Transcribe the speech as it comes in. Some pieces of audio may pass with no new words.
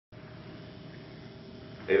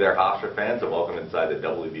Hey there, Hofstra fans, and welcome inside the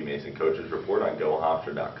WB Mason Coaches Report on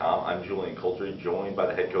GoHofstra.com. I'm Julian Coulter, joined by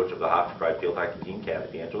the head coach of the Hofstra Pride Field Hockey Team,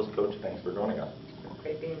 Kathy Angelis. Coach, thanks for joining us.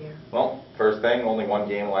 Great being here. Well, first thing, only one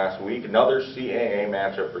game last week. Another CAA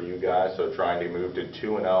matchup for you guys, so trying to move to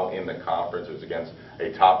 2-0 in the conference. It was against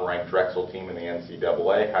a top-ranked Drexel team in the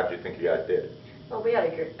NCAA. How did you think you guys did? Well, we had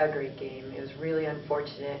a great game. It was really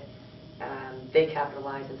unfortunate. They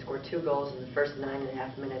capitalized and scored 2 goals in the first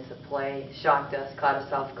 9.5 minutes of play. Shocked us, caught us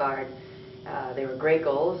off guard. They were great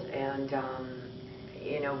goals, and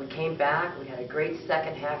we came back. We had a great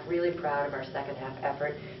second half. Really proud of our second half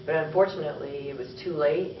effort, but unfortunately, it was too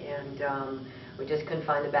late, and we just couldn't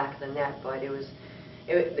find the back of the net. But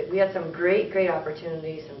we had some great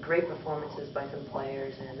opportunities, some great performances by some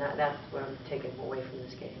players, and that's what I'm taking away from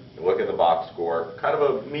this game. You look at the box score, kind of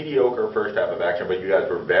a mediocre first half of action, but you guys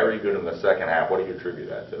were very good in the second half. What do you attribute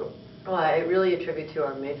that to? Well, I really attribute to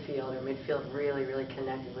our midfield. Our midfield really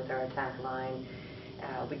connected with our attack line.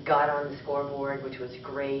 We got on the scoreboard, which was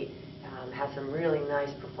great. Had some really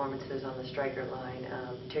nice performances on the striker line,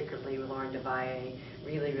 particularly with Lauren DeValle.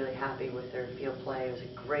 Really happy with her field play. It was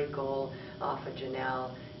a great goal off of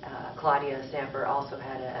Janelle. Claudia Samper also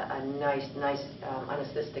had a nice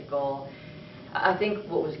unassisted goal. I think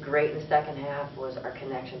what was great in the second half was our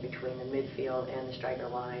connection between the midfield and the striker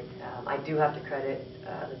line. I do have to credit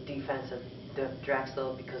the defense of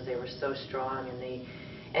Drexel because they were so strong, and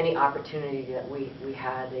any opportunity that we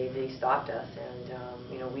had, they stopped us.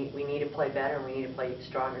 And we need to play better, and we need to play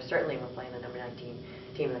stronger. Certainly, we're playing the number 19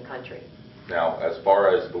 team in the country. Now, as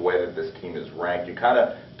far as the way that this team is ranked, you kind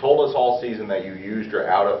of told us all season that you used your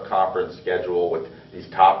out-of-conference schedule with these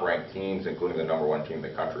top-ranked teams, including the number 1 team in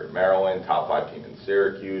the country in Maryland, top 5 team in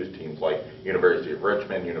Syracuse, teams like University of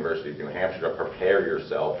Richmond, University of New Hampshire, to prepare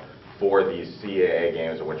yourself for these CAA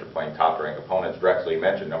games in which you're playing top-ranked opponents. Drexel, you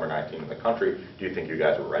mentioned number 19 in the country. Do you think you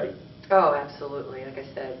guys were ready? Oh, absolutely. Like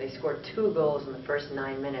I said, they scored 2 goals in the first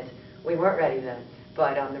 9 minutes. We weren't ready then,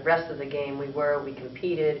 but the rest of the game we were. We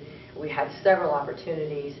competed. We had several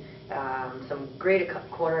opportunities, some great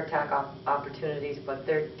corner attack opportunities, but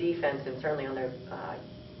their defense, and certainly on their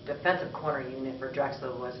defensive corner unit for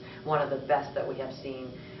Drexel, was one of the best that we have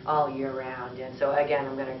seen all year round. And so again,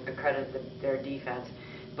 I'm going to credit their defense.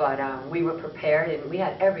 But we were prepared, and we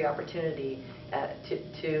had every opportunity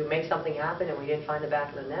to make something happen, and we didn't find the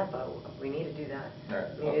back of the net, but we need to do that.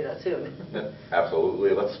 Right. We need to do that soon. Yeah,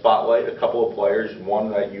 absolutely. Let's spotlight a couple of players. One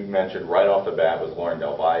that you mentioned right off the bat was Lauren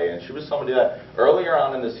DeValle, and she was somebody that earlier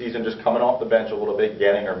on in the season, just coming off the bench a little bit,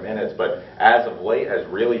 getting her minutes, but as of late has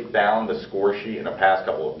really found the score sheet in the past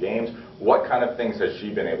couple of games. What kind of things has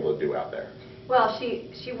she been able to do out there? Well,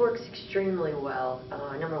 she works extremely well.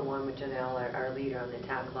 Number 1 with Janelle, our leader on the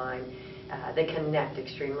attack line. They connect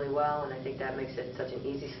extremely well, and I think that makes it such an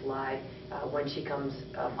easy slide when she comes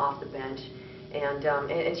off the bench. And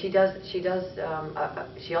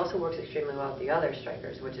she also works extremely well with the other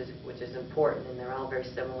strikers, which is important, and they're all very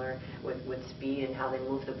similar with speed and how they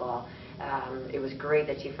move the ball. It was great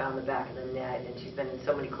that she found the back of the net, and she's been in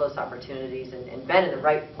so many close opportunities and been in the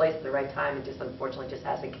right place at the right time, and just unfortunately just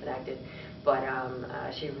hasn't connected. But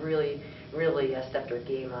she really stepped her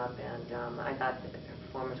game up, and I thought that her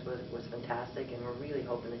performance was fantastic, and we're really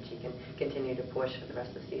hoping that she can continue to push for the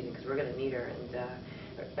rest of the season, because we're going to need her, and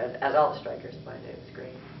as all the strikers, but it was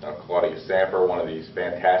great. Now, Claudia Samper, one of these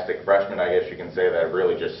fantastic freshmen, I guess you can say, that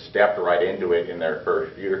really just stepped right into it in their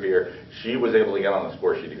first year here. She was able to get on the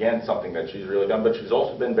score sheet again, something that she's really done, but she's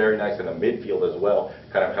also been very nice in the midfield as well,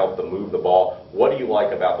 kind of helped to move the ball. What do you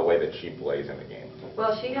like about the way that she plays in the game?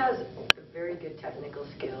 Well, she has very good technical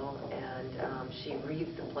skill, and she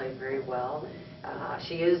reads the play very well.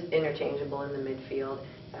 She is interchangeable in the midfield.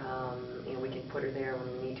 We can put her there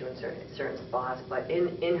when we need to in certain spots, but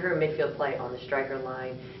in her midfield play on the striker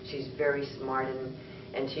line, she's very smart,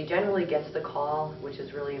 and she generally gets the call, which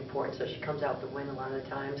is really important, so she comes out to win a lot of the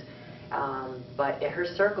times. But her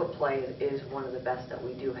circle play is one of the best that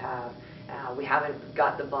we do have. We haven't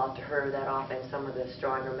got the ball to her that often. Some of the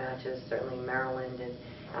stronger matches, certainly Maryland and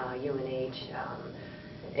UNH,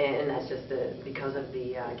 and that's just because of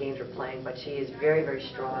the games we're playing. But she is very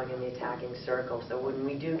strong in the attacking circle. So when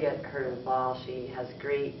we do get her the ball, she has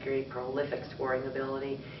great prolific scoring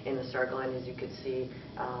ability in the circle. And as you could see,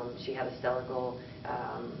 she had a stellar goal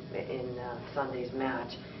in Sunday's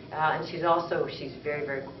match. And she's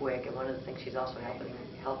very quick. And one of the things she's also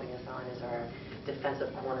helping us on is our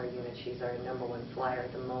defensive corner unit. She's our number 1 flyer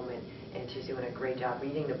at the moment, and she's doing a great job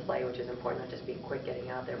reading the play, which is important, not just being quick getting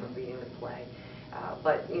out there, but reading the play.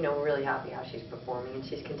 But, we're really happy how she's performing, and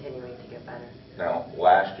she's continuing to get better. Now,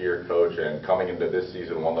 last year, Coach, and coming into this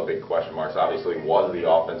season, one of the big question marks obviously was the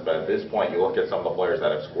offense, but at this point, you look at some of the players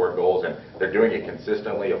that have scored goals, and they're doing it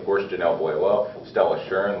consistently. Of course, Janelle Boileau, Stella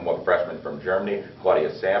Schern, one freshman from Germany, Claudia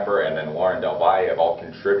Samper, and then Lauren Del Valle have all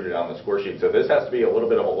contributed on the score sheet. So this has to be a little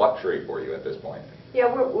bit of a luxury for you at this point.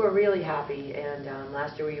 Yeah, we're really happy, and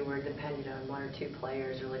last year we were dependent on one or two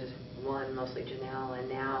players, really just one, mostly Janelle, and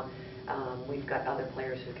now we've got other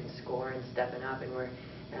players who can score and stepping up, and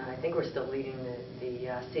I think we're still leading the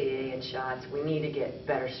CAA in shots. We need to get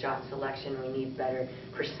better shot selection. We need better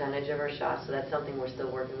percentage of our shots, so that's something we're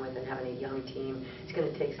still working with, and having a young team. It's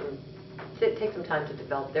going to take some time to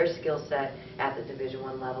develop their skill set at the Division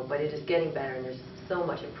I level, but it is getting better, and there's so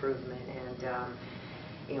much improvement.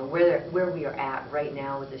 And where we are at right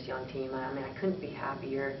now with this young team, I mean, I couldn't be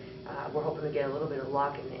happier. We're hoping to get a little bit of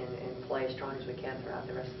luck and play as strong as we can throughout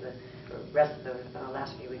the rest of the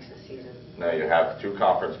last few weeks of the season. Now you have 2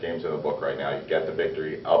 conference games in the book right now. You get the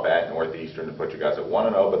victory up at Northeastern to put you guys at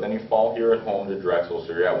 1-0, but then you fall here at home to Drexel,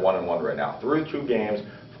 so you're at 1-1 right now. Through 2 games,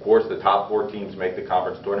 of course, the top 4 teams make the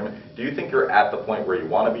conference tournament. Do you think you're at the point where you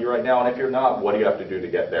want to be right now? And if you're not, what do you have to do to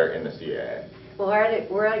get there in the CAA? Well,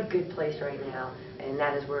 we're at a good place right now, and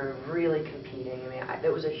that is we're really competing. I mean,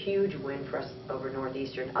 it was a huge win for us over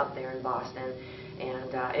Northeastern up there in Boston,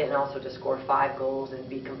 and also to score 5 goals and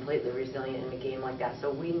be completely resilient in a game like that.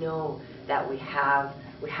 So we know that we have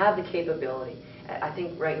the capability. I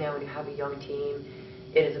think right now when you have a young team,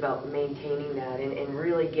 it is about maintaining that and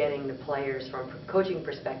really getting the players from a coaching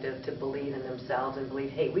perspective to believe in themselves and believe,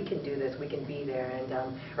 hey, we can do this, we can be there.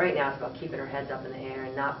 And right now it's about keeping our heads up in the air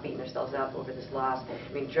and not beating ourselves up over this loss.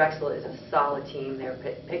 I mean, Drexel is a solid team. They're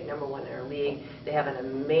picked number 1 in our league. They have an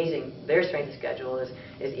amazing, their strength of schedule is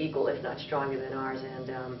equal, if not stronger than ours.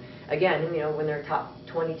 And again, when they're a top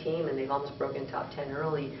 20 team and they've almost broken top 10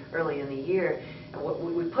 early in the year,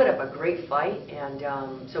 we put up a great fight,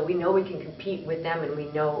 and so we know we can compete with them, and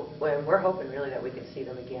we're hoping really that we can see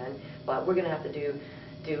them again. But we're going to have to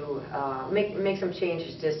make some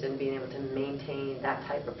changes just in being able to maintain that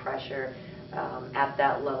type of pressure at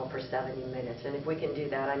that level for 70 minutes. And if we can do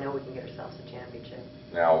that, I know we can get ourselves a championship.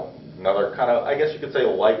 Now, another kind of, I guess you could say,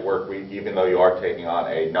 light work week, even though you are taking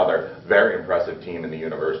on another very impressive team in the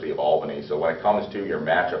University of Albany. So when it comes to your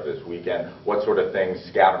matchup this weekend, what sort of things,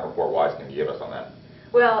 scouting report-wise, can you give us on that?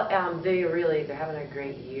 Well, they're having a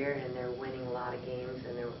great year, and they're winning a lot of games,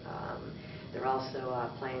 and they're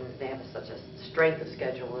also playing. They have such a strength of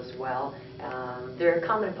schedule as well. They're a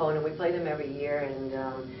common opponent. We play them every year, and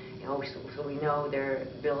so we know their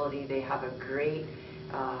ability. They have a great.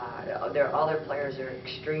 All their players are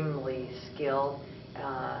extremely skilled,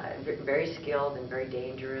 very skilled and very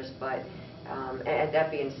dangerous. But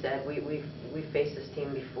that being said, we've faced this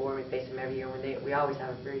team before. We face them every year. We always have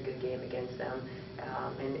a very good game against them,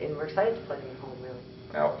 and we're excited to play them at home, really.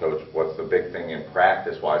 Now, Coach, what's the big thing in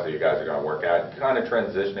practice-wise that you guys are going to work at? Kind of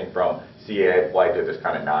transitioning from CAA play to this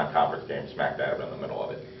kind of non-conference game smack dab in the middle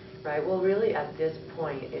of it. Right. Well, really, at this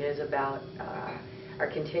point, it is about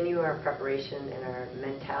our preparation and our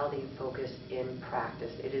mentality and focus in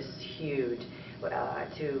practice. It is huge.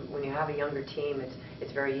 When you have a younger team,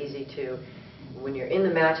 it's very easy to, when you're in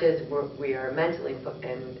the matches, we are mentally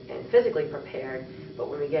and physically prepared. But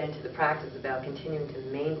when we get into the practice, it's about continuing to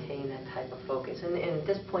maintain that type of focus. And at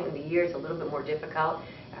this point in the year, it's a little bit more difficult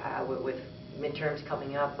with midterms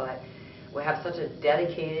coming up, but we have such a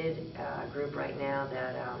dedicated group right now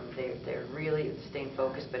that they're really staying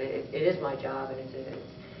focused. But it is my job, and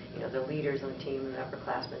it's the leaders on the team and the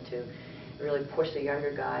upperclassmen to really push the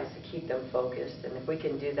younger guys to keep them focused. And if we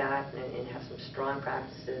can do that and have some strong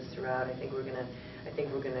practices throughout, I think we're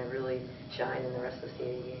gonna really shine in the rest of the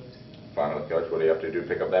CAA games. Finally, Coach, what do you have to do to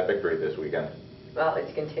pick up that victory this weekend? Well,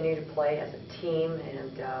 it's continue to play as a team,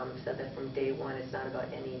 and I've said that from day one. It's not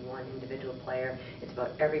about any one individual player. It's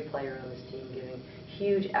about every player on this team giving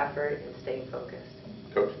huge effort and staying focused.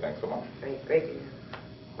 Coach, thanks so much. Great being here.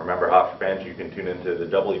 Remember, Hofstra fans, you can tune into the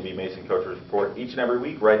W.B. Mason Coaches Report each and every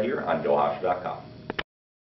week right here on GoHofstra.com.